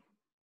primarily it.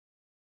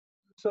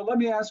 So let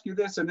me ask you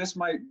this, and this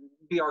might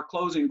be our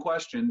closing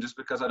question, just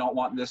because I don't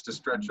want this to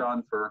stretch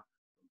on for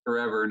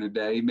forever and a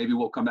day. Maybe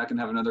we'll come back and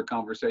have another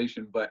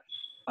conversation. But,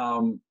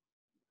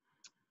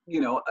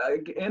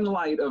 in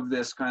light of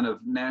this kind of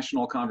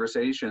national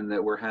conversation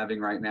that we're having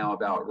right now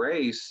about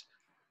race,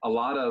 a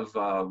lot of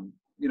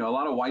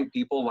white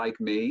people like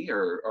me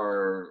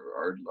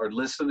are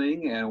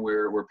listening, and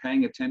we're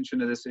paying attention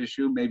to this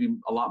issue, maybe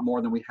a lot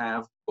more than we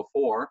have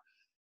before.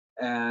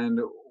 And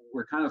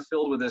we're kind of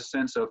filled with this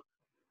sense of,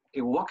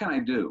 okay, what can I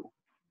do?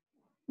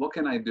 What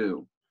can I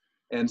do?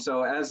 And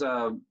so as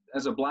a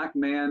Black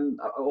man,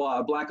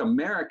 a Black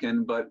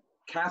American, but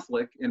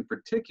Catholic in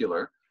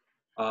particular,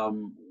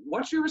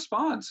 what's your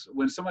response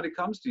when somebody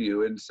comes to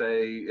you and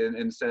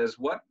says,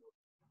 what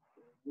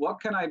what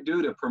can I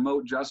do to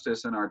promote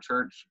justice in our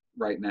church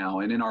right now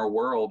and in our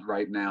world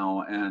right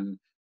now, and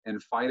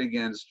fight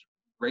against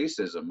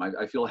racism?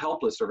 I feel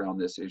helpless around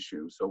this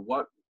issue. So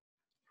what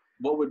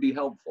would be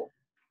helpful?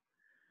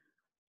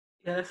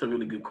 Yeah, that's a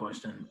really good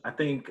question. I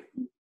think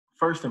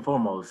first and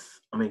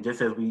foremost, I mean,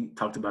 just as we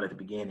talked about at the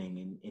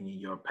beginning in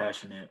your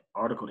passionate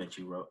article that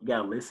you wrote, you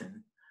gotta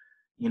listen.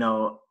 You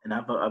know, and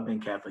I've been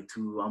Catholic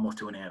almost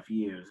 2.5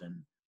 years, and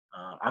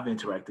I've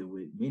interacted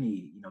with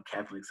many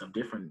Catholics of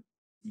different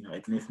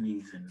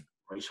ethnicities and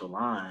racial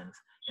lines,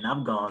 and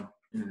I've gone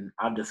and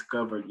I've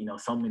discovered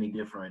so many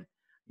different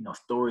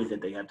stories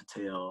that they have to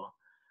tell,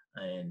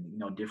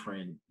 and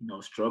different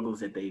struggles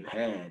that they've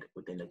had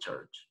within the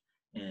church.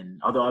 And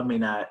although I may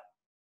not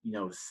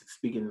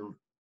speaking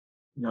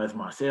as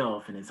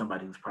myself and then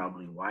somebody who's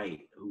probably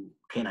white who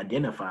can't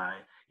identify,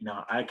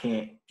 I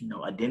can't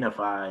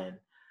identify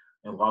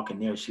and walk in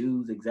their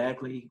shoes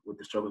exactly with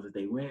the struggles that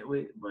they went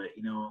with, but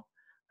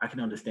I can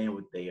understand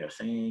what they are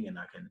saying, and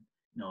I can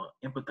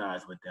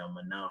empathize with them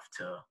enough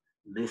to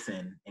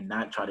listen and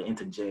not try to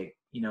interject.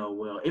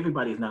 Well,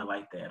 everybody's not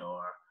like that,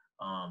 or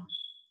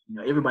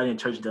everybody in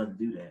church doesn't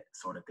do that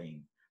sort of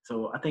thing.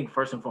 So I think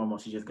first and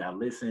foremost, you just gotta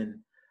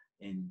listen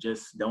and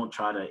just don't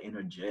try to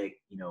interject,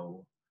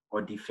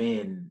 or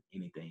defend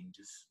anything.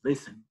 Just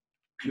listen,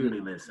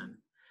 purely listen.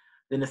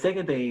 Then the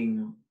second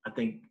thing I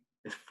think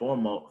is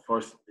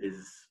first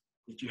is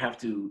that you have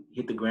to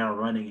hit the ground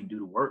running and do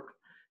the work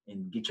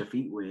and get your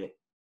feet wet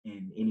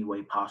in any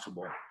way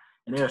possible.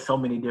 And there are so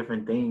many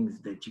different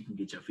things that you can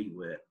get your feet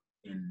wet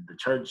in the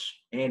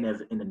church and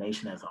as in the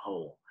nation as a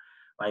whole.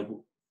 Like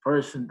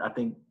first, I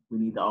think we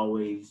need to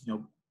always,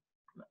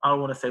 I don't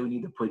want to say we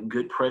need to put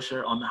good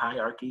pressure on the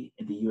hierarchy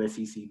in the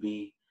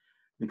USCCB,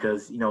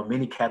 because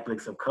many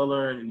Catholics of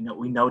color,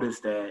 we notice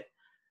that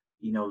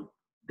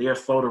they are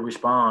slow to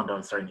respond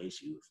on certain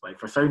issues. Like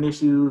for certain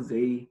issues,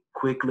 they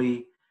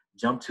quickly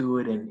jump to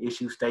it and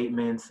issue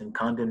statements and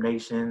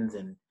condemnations,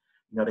 and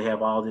they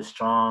have all this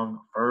strong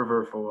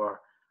fervor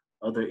for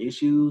other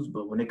issues.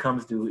 But when it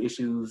comes to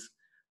issues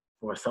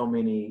for so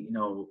many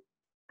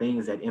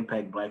things that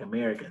impact Black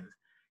Americans,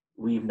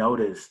 we've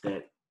noticed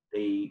that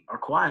they are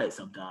quiet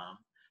sometimes.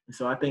 And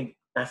so I think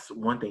that's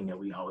one thing that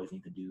we always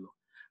need to do.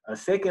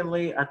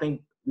 Secondly, I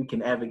think we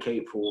can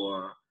advocate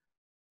for,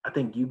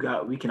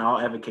 we can all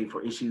advocate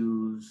for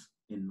issues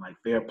in like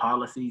fair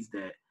policies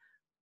that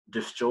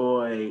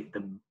destroy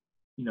the,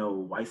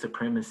 white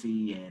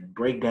supremacy and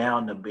break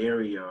down the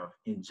barrier of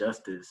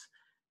injustice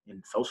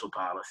in social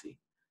policy.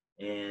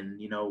 And,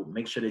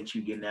 make sure that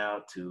you're getting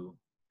out to,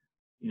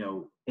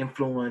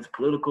 influence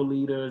political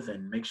leaders,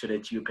 and make sure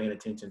that you're paying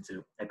attention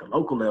to, at the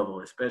local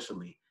level,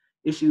 especially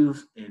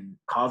issues and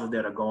causes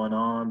that are going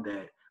on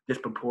that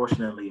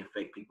disproportionately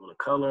affect people of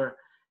color,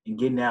 and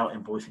getting out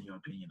and voicing your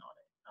opinion on it.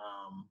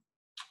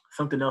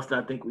 Something else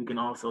that I think we can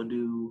also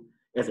do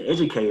as an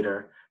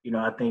educator,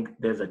 I think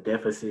there's a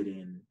deficit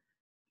and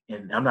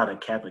I'm not a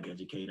Catholic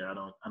educator.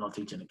 I don't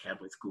teach in a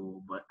Catholic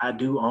school, but I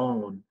do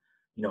own,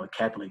 a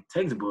Catholic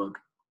textbook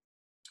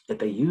that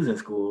they use in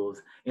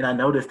schools, and I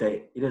noticed that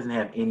it doesn't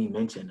have any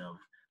mention of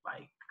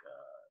like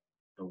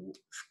the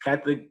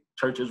Catholic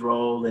Church's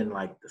role in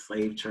like the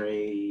slave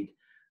trade.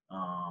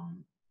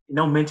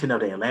 No mention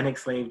of the Atlantic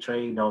slave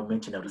trade. No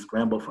mention of the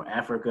scramble for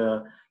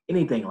Africa.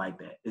 Anything like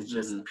that. It's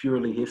just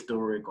purely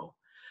historical.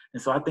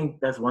 And so I think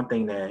that's one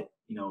thing that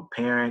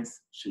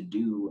parents should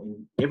do,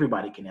 and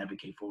everybody can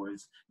advocate for,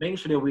 is making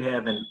sure that we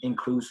have an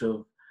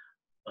inclusive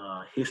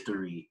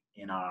history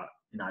in our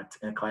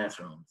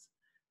classrooms.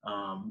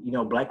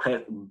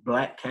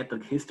 Black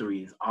Catholic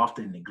history is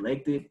often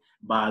neglected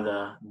by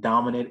the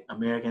dominant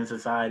American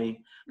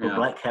society, but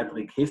Black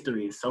Catholic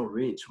history is so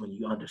rich when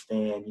you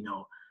understand,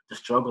 the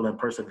struggle and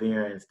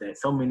perseverance that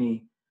so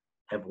many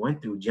have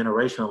went through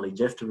generationally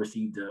just to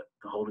receive the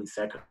Holy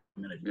Sacrament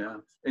of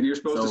Eucharist. And you're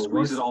supposed to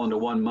squeeze it all into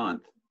 1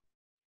 month.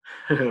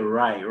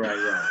 Right.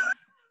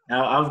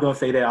 Now, I was gonna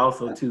say that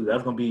also too.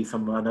 That's gonna be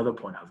another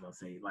point I was gonna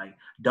say. Like,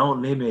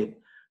 don't limit,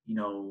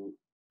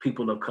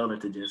 people of color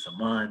to just a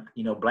month.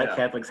 Black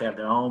Catholics have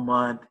their own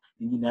month,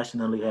 and you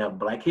nationally have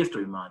Black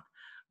History Month.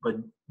 But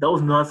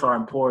those months are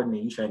important,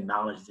 and you should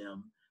acknowledge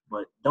them.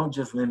 But don't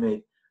just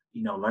limit,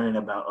 learning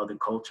about other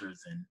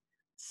cultures and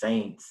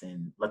saints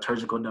and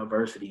liturgical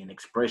diversity and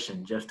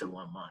expression just to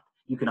 1 month.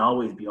 You can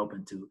always be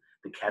open to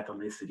the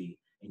Catholicity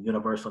and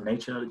universal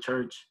nature of the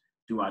church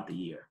throughout the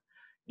year.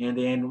 And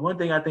then one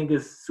thing I think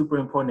is super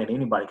important that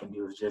anybody can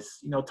do is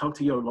just, talk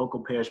to your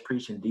local parish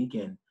priest and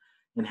deacon,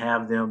 and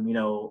have them,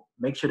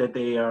 make sure that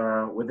they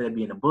are, whether it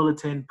be in a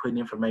bulletin, putting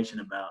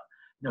information about,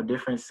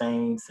 different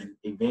saints and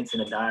events in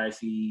the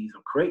diocese,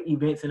 or create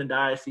events in the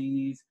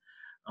diocese.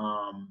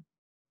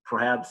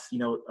 Perhaps,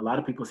 a lot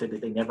of people said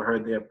that they never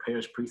heard their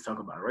parish priest talk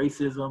about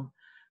racism.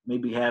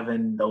 Maybe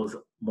having those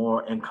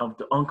more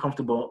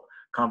uncomfortable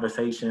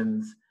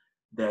conversations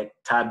that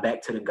tie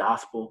back to the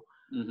gospel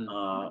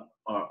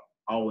are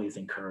always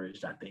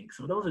encouraged, I think.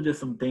 So those are just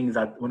some things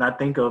when I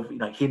think of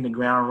hitting the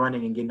ground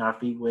running and getting our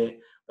feet wet,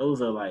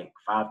 those are like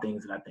 5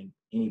 things that I think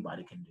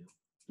anybody can do.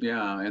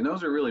 Yeah, and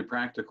those are really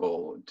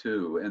practical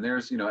too. And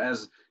there's,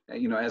 as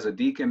a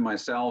deacon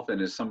myself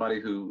and as somebody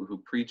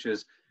who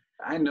preaches,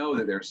 I know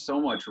that there's so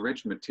much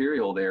rich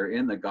material there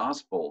in the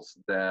Gospels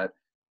that,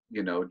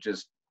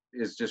 just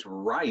is just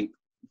ripe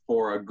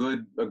for a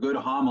good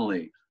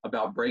homily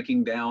about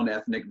breaking down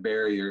ethnic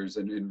barriers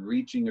and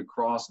reaching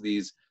across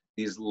these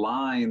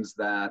lines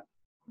that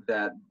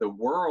the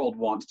world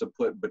wants to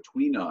put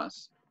between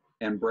us,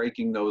 and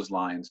breaking those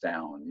lines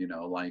down,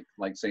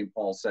 like St.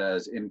 Paul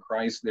says, in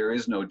Christ there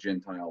is no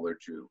Gentile or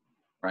Jew,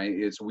 right?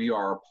 We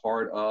are a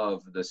part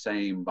of the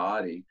same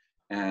body.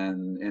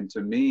 And to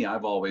me,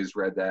 I've always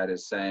read that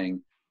as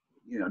saying,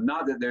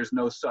 not that there's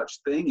no such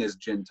thing as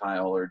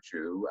Gentile or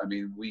Jew. I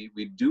mean,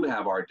 we do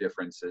have our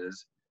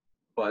differences,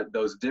 but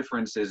those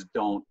differences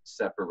don't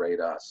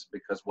separate us,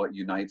 because what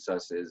unites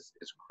us is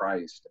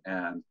Christ.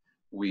 And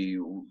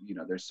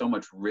there's so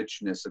much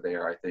richness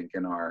there, I think,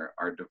 in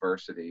our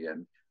diversity.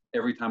 And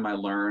every time I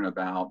learn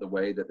about the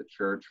way that the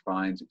church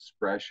finds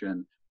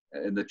expression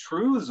and the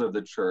truths of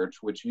the church,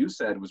 which you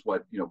said was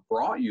what,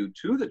 brought you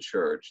to the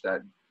church,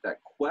 that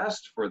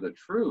quest for the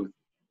truth,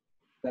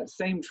 that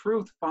same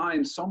truth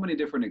finds so many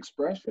different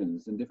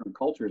expressions in different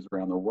cultures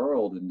around the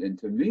world. And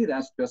to me,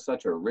 that's just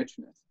such a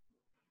richness.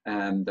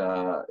 And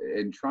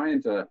in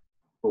trying to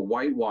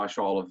whitewash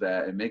all of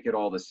that and make it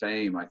all the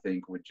same, I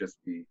think would just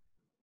be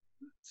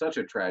such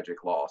a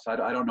tragic loss. I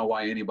don't know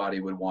why anybody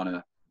would want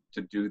to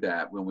do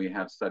that when we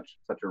have such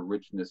a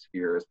richness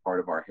here as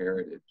part of our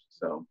heritage.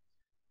 So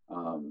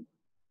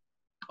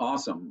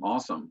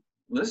awesome.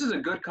 This is a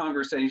good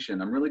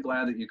conversation. I'm really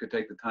glad that you could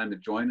take the time to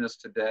join us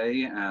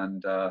today.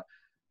 And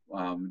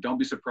don't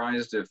be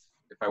surprised if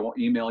I won't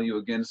email you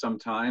again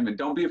sometime. And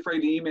don't be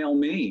afraid to email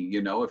me,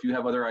 if you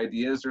have other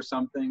ideas or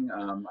something.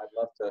 I'd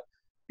love to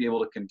be able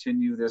to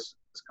continue this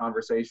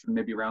conversation,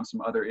 maybe around some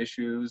other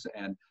issues.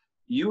 And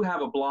you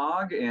have a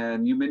blog,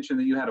 and you mentioned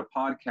that you had a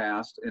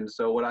podcast. And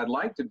so what I'd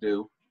like to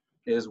do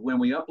is, when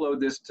we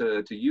upload this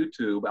to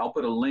YouTube, I'll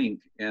put a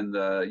link in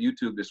the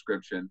YouTube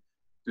description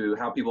to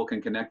how people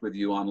can connect with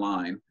you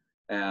online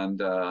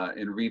and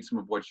read some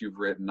of what you've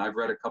written. I've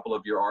read a couple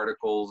of your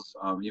articles.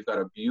 You've got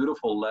a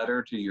beautiful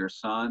letter to your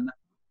son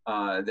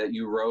that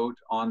you wrote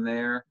on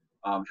there.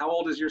 How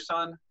old is your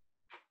son?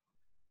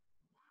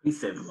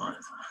 He's 7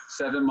 months.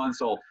 7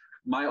 months old.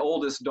 My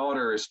oldest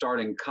daughter is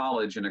starting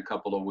college in a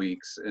couple of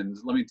weeks. And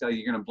let me tell you,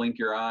 you're going to blink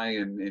your eye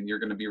and you're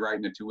going to be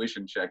writing a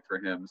tuition check for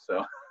him.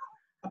 So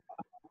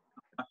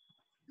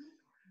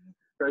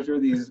treasure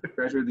these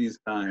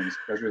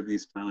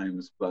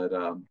times. But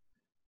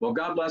well,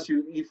 God bless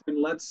you,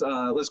 Ethan. Let's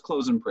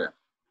close in prayer.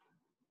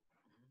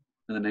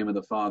 In the name of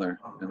the Father,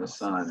 and the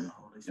Son,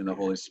 and the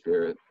Holy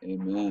Spirit.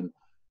 Amen.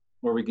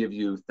 Lord, we give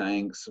you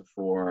thanks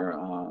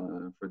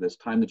for this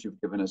time that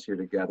you've given us here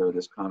together,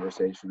 this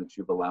conversation that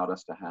you've allowed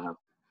us to have.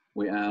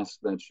 We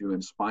ask that you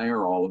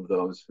inspire all of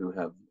those who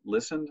have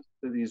listened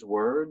to these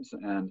words,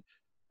 and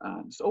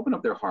just open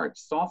up their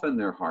hearts, soften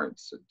their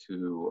hearts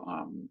to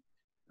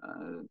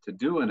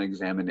do an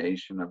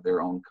examination of their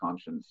own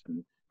conscience,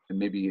 and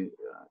maybe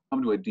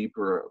come to a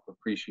deeper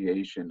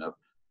appreciation of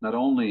not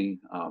only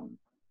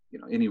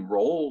any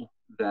role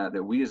that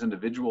we as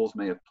individuals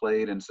may have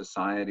played in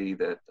society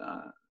that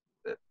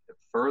have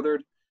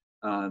furthered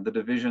the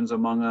divisions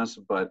among us,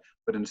 but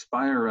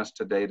inspire us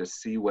today to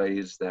see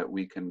ways that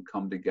we can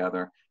come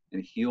together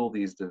and heal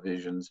these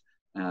divisions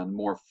and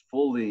more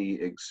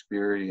fully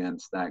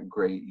experience that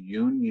great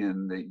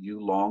union that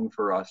you long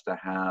for us to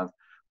have,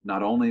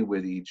 not only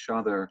with each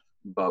other,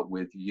 but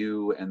with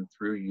you and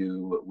through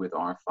you with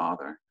our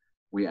Father.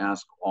 We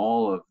ask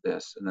all of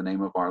this in the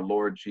name of our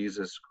Lord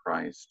Jesus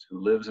Christ,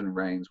 who lives and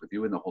reigns with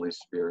you in the Holy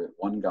Spirit,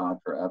 one God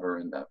forever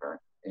and ever.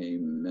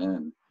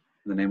 Amen.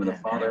 In the name of the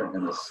Father,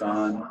 and the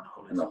Son,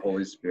 and the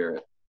Holy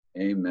Spirit.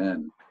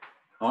 Amen.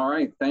 All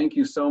right. Thank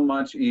you so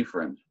much,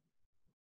 Ephraim.